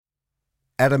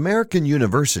At American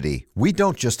University, we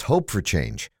don't just hope for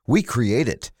change, we create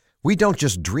it. We don't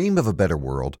just dream of a better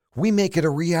world, we make it a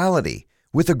reality.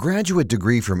 With a graduate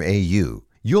degree from AU,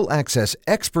 you'll access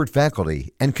expert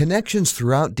faculty and connections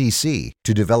throughout DC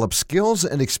to develop skills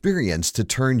and experience to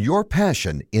turn your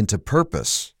passion into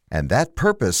purpose. And that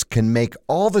purpose can make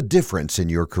all the difference in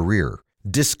your career.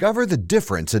 Discover the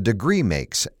difference a degree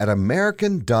makes at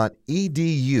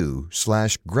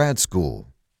american.edu/grad school.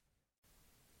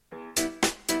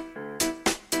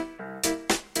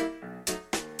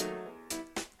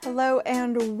 Hello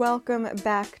and welcome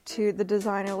back to the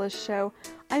Designerless Show.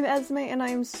 I'm Esme and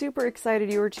I'm super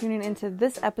excited you are tuning into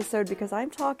this episode because I'm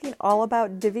talking all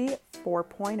about Divi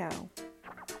 4.0.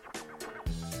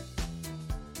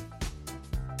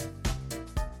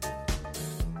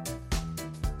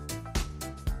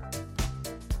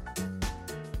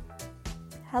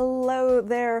 Hello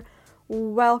there.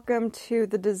 Welcome to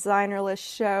the Designerless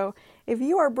Show. If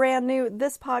you are brand new,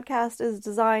 this podcast is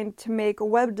designed to make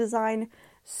web design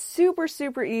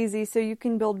super easy so you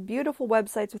can build beautiful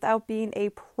websites without being a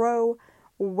pro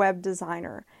web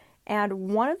designer. And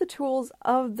one of the tools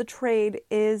of the trade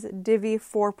is Divi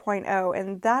 4.0,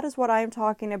 and that is what I am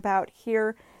talking about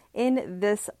here in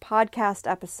this podcast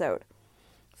episode.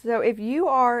 So if you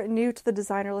are new to the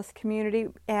Designerless community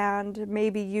and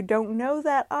maybe you don't know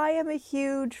that, I am a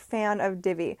huge fan of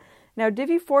Divi. Now,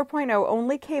 Divi 4.0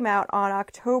 only came out on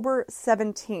October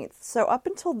 17th, so up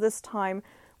until this time,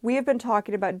 we have been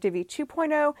talking about Divi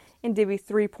 2.0 and Divi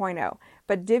 3.0,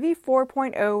 but Divi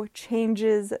 4.0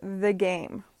 changes the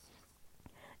game.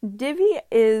 Divi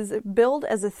is billed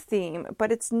as a theme,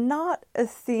 but it's not a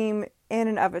theme in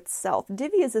and of itself.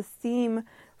 Divi is a theme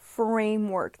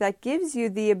framework that gives you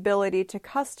the ability to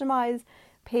customize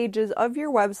pages of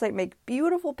your website, make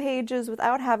beautiful pages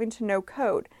without having to know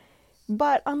code.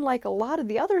 But unlike a lot of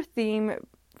the other theme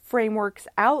frameworks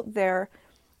out there,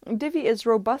 Divi is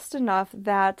robust enough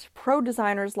that pro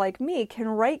designers like me can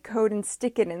write code and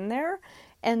stick it in there,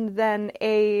 and then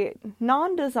a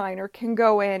non-designer can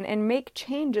go in and make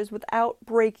changes without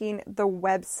breaking the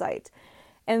website.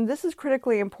 And this is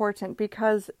critically important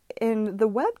because in the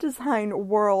web design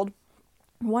world,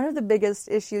 one of the biggest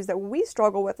issues that we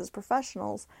struggle with as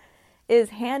professionals is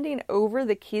handing over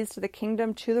the keys to the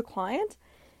kingdom to the client,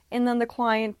 and then the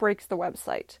client breaks the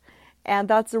website. And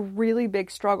that's a really big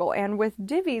struggle. And with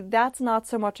Divi, that's not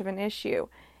so much of an issue.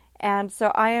 And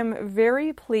so I am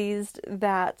very pleased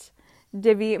that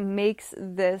Divi makes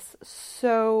this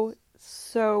so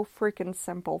freaking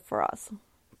simple for us.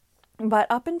 But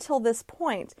up until this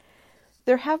point,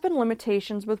 there have been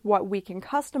limitations with what we can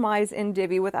customize in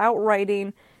Divi without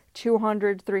writing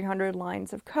 200, 300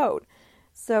 lines of code.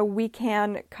 So we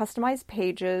can customize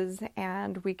pages,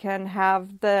 and we can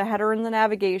have the header and the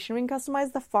navigation. We can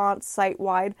customize the font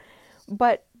site-wide.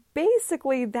 But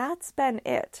basically, that's been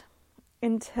it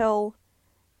until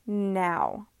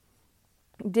now.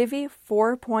 Divi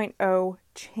 4.0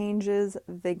 changes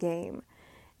the game.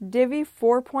 Divi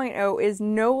 4.0 is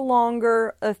no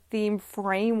longer a theme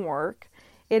framework.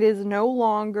 It is no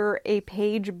longer a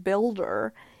page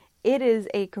builder. It is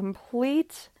a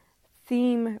complete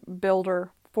theme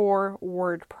builder for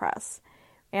WordPress.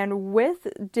 And with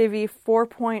Divi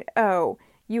 4.0,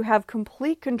 you have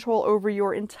complete control over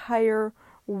your entire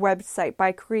website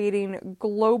by creating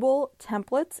global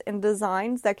templates and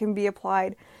designs that can be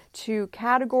applied to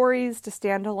categories, to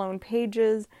standalone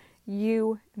pages,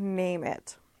 you name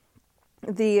it.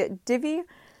 The Divi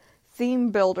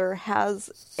Theme Builder has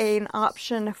an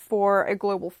option for a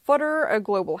global footer, a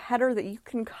global header that you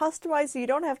can customize so you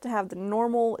don't have to have the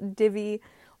normal Divi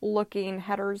looking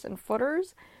headers and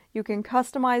footers. You can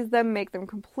customize them, make them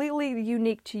completely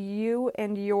unique to you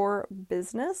and your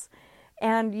business.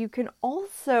 And you can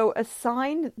also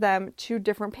assign them to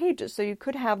different pages. So you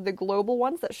could have the global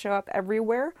ones that show up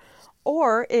everywhere.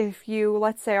 Or if you,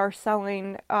 let's say, are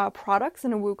selling products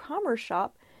in a WooCommerce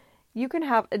shop, you can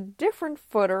have a different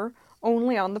footer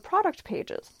only on the product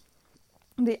pages.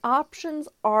 The options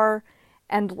are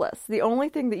endless. The only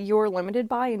thing that you're limited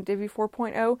by in Divi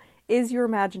 4.0 is your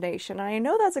imagination. And I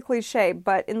know that's a cliche,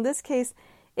 but in this case,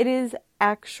 it is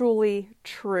actually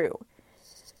true.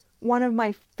 One of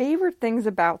my favorite things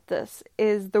about this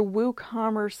is the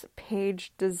WooCommerce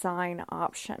page design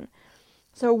option.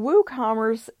 So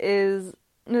WooCommerce is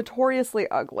notoriously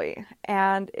ugly,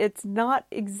 and it's not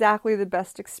exactly the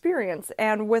best experience.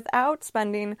 And without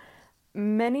spending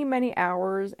many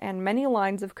hours and many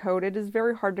lines of code, it is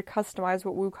very hard to customize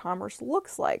what WooCommerce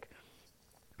looks like.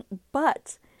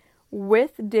 But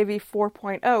with Divi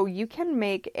 4.0, you can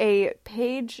make a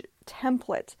page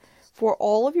template for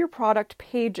all of your product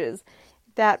pages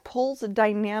that pulls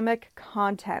dynamic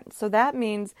content. So that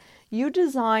means you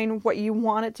design what you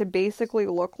want it to basically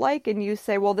look like, and you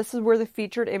say, well, this is where the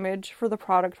featured image for the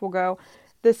product will go.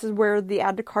 This is where the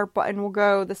add to cart button will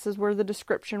go. This is where the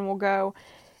description will go.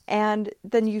 And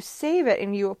then you save it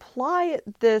and you apply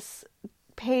this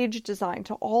page design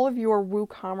to all of your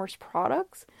WooCommerce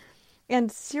products.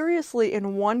 And seriously,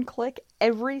 in one click,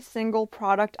 every single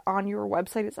product on your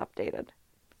website is updated.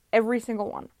 Every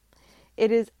single one. It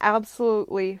is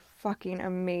absolutely fucking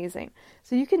amazing.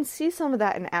 So you can see some of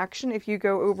that in action if you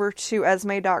go over to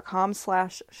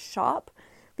esme.com/shop,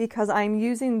 because I'm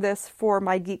using this for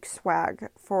my geek swag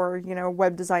for,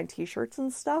 web design t-shirts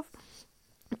and stuff.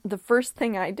 The first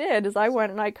thing I did is I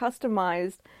went and I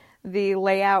customized the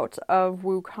layout of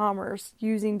WooCommerce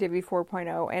using Divi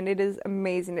 4.0, and it is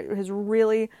amazing. It has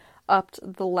really upped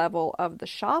the level of the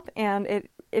shop, and it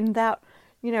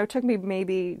took me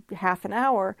maybe half an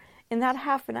hour. In that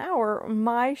half an hour,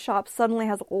 my shop suddenly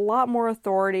has a lot more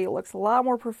authority, looks a lot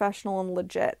more professional and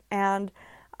legit, and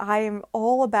I am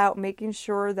all about making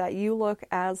sure that you look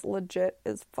as legit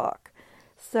as fuck.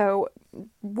 So,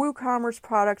 WooCommerce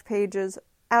product pages,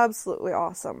 absolutely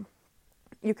awesome.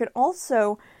 You can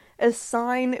also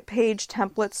assign page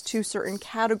templates to certain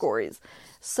categories.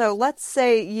 So let's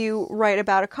say you write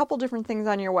about a couple different things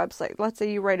on your website. Let's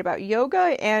say you write about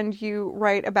yoga and you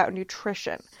write about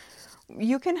nutrition.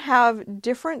 You can have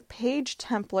different page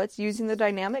templates using the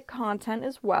dynamic content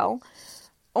as well,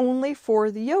 only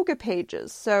for the yoga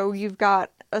pages. So you've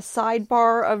got a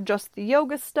sidebar of just the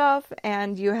yoga stuff,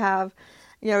 and you have,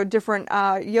 different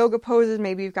yoga poses.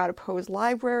 Maybe you've got a pose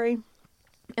library.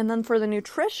 And then for the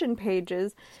nutrition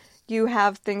pages, you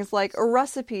have things like a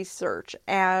recipe search,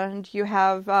 and you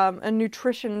have a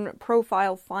nutrition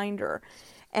profile finder.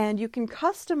 And you can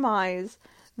customize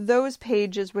those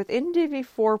pages within Divi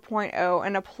 4.0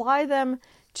 and apply them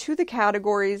to the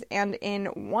categories, and in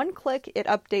one click it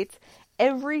updates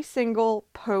every single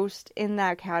post in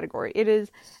that category. It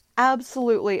is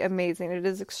absolutely amazing. It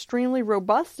is extremely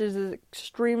robust, it is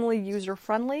extremely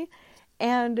user-friendly,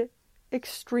 and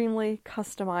extremely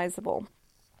customizable.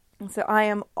 So I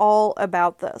am all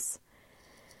about this.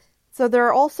 So there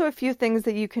are also a few things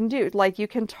that you can do, like you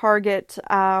can target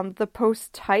the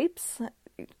post types.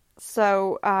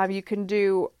 So you can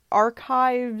do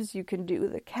archives, you can do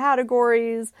the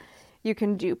categories, you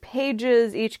can do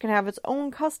pages. Each can have its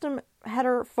own custom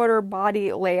header, footer,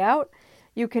 body layout.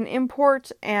 You can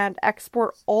import and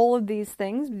export all of these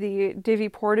things. The Divi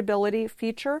portability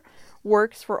feature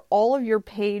works for all of your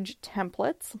page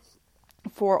templates,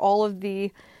 for all of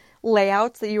the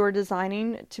layouts that you are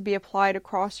designing to be applied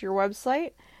across your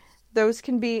website. Those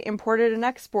can be imported and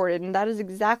exported, and that is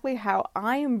exactly how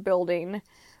I am building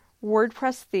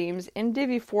WordPress themes in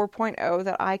Divi 4.0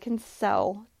 that I can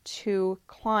sell to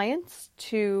clients,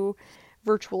 to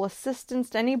virtual assistants,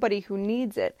 to anybody who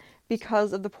needs it,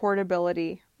 because of the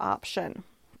portability option.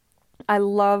 I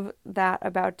love that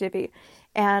about Divi.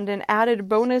 And an added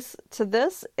bonus to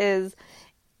this is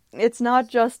it's not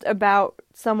just about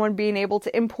someone being able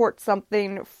to import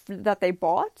something that they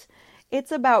bought.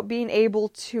 It's about being able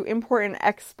to import and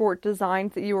export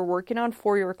designs that you are working on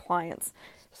for your clients.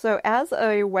 So as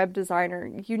a web designer,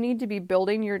 you need to be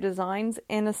building your designs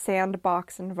in a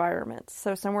sandbox environment.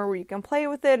 So somewhere where you can play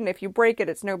with it, and if you break it,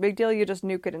 it's no big deal. You just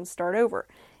nuke it and start over,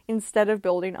 instead of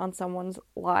building on someone's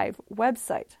live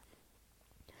website.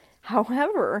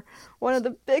 However, one of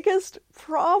the biggest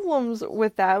problems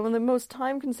with that, one of the most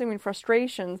time-consuming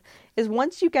frustrations, is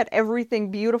once you get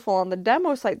everything beautiful on the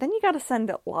demo site, then you got to send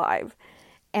it live.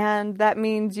 And that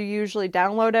means you usually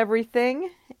download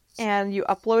everything and you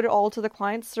upload it all to the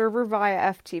client server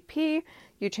via FTP.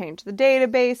 You change the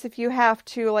database if you have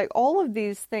to, like all of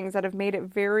these things that have made it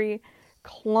very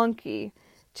clunky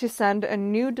to send a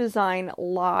new design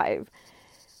live.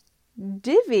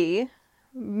 Divi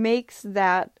makes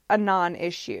that a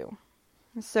non-issue.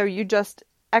 So you just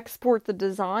export the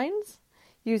designs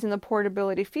using the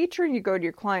portability feature. You go to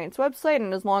your client's website,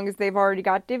 and as long as they've already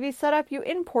got Divi set up, you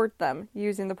import them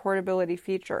using the portability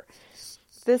feature.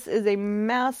 This is a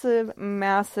massive,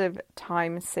 massive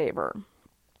time saver.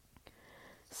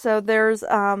 So there's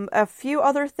a few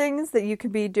other things that you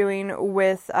could be doing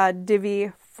with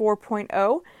Divi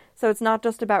 4.0. So it's not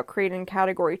just about creating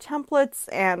category templates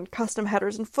and custom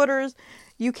headers and footers.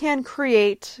 You can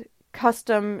create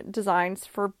custom designs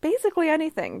for basically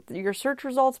anything. Your search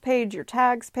results page, your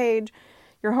tags page,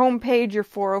 your home page, your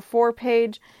 404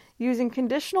 page. Using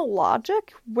conditional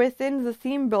logic within the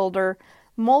theme builder,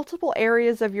 multiple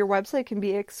areas of your website can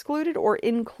be excluded or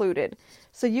included.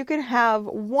 So you can have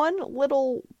one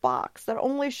little box that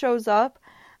only shows up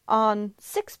on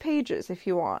 6 pages if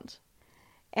you want.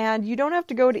 And you don't have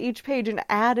to go to each page and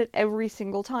add it every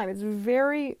single time. It's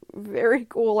very, very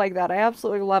cool like that. I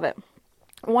absolutely love it.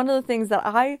 One of the things that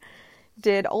I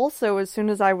did also as soon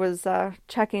as I was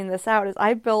checking this out is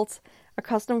I built a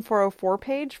custom 404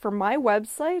 page for my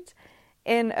website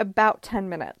in about 10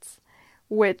 minutes,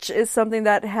 which is something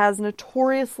that has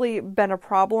notoriously been a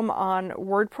problem on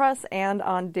WordPress and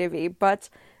on Divi, but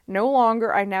no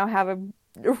longer. I now have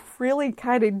a really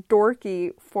kind of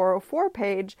dorky 404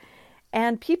 page,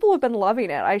 and people have been loving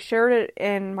it. I shared it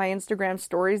in my Instagram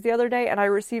stories the other day, and I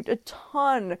received a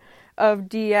ton of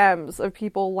DMs of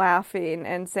people laughing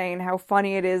and saying how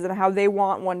funny it is and how they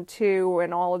want one too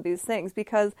and all of these things,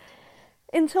 because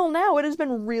until now it has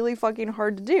been really fucking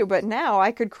hard to do, but now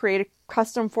I could create a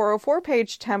custom 404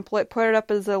 page template, put it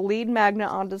up as a lead magnet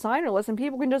on Designerless, and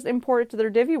people can just import it to their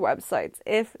Divi websites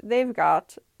if they've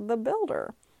got the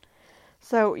builder.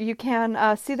 So you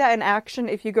can see that in action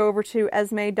if you go over to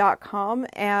esme.com,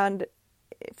 and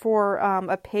for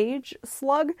a page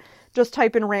slug, just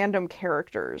type in random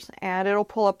characters and it'll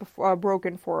pull up a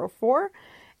broken 404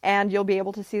 and you'll be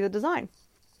able to see the design.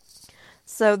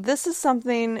 So this is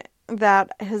something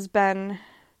that has been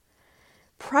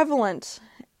prevalent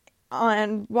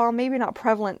on, well, maybe not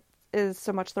prevalent is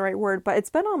so much the right word, but it's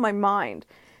been on my mind.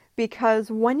 Because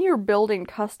when you're building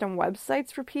custom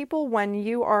websites for people, when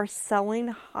you are selling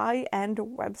high-end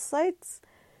websites,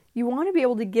 you want to be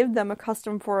able to give them a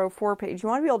custom 404 page. You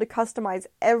want to be able to customize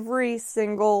every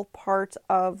single part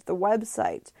of the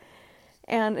website.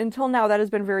 And until now, that has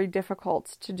been very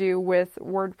difficult to do with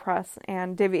WordPress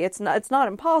and Divi. It's not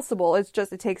impossible. It's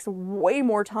just it takes way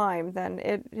more time than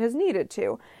it has needed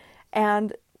to.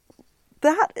 And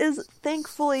that is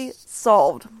thankfully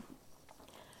solved.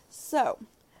 So,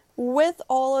 with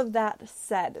all of that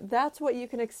said, that's what you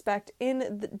can expect in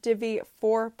the Divi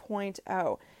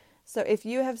 4.0. So if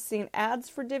you have seen ads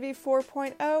for Divi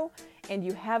 4.0 and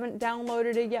you haven't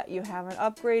downloaded it yet, you haven't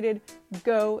upgraded,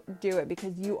 go do it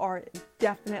because you are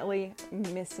definitely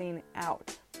missing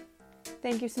out.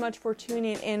 Thank you so much for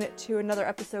tuning in to another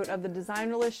episode of the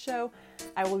Designerless Show.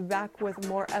 I will be back with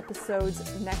more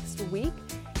episodes next week.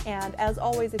 And as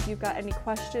always, if you've got any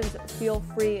questions, feel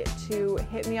free to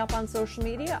hit me up on social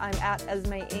media. I'm at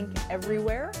Esme Inc.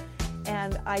 everywhere,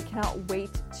 and I cannot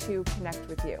wait to connect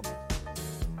with you.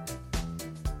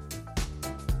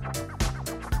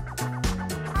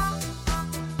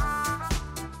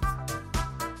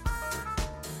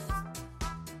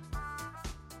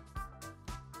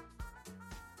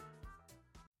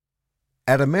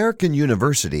 At American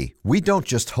University, we don't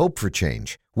just hope for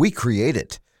change, we create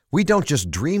it. We don't just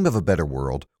dream of a better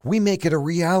world, we make it a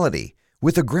reality.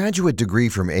 With a graduate degree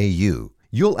from AU,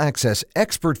 you'll access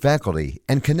expert faculty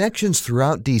and connections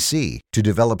throughout DC to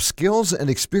develop skills and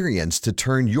experience to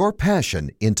turn your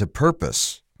passion into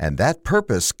purpose. And that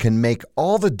purpose can make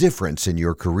all the difference in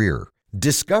your career.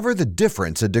 Discover the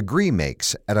difference a degree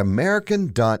makes at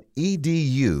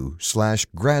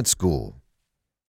american.edu/grad school.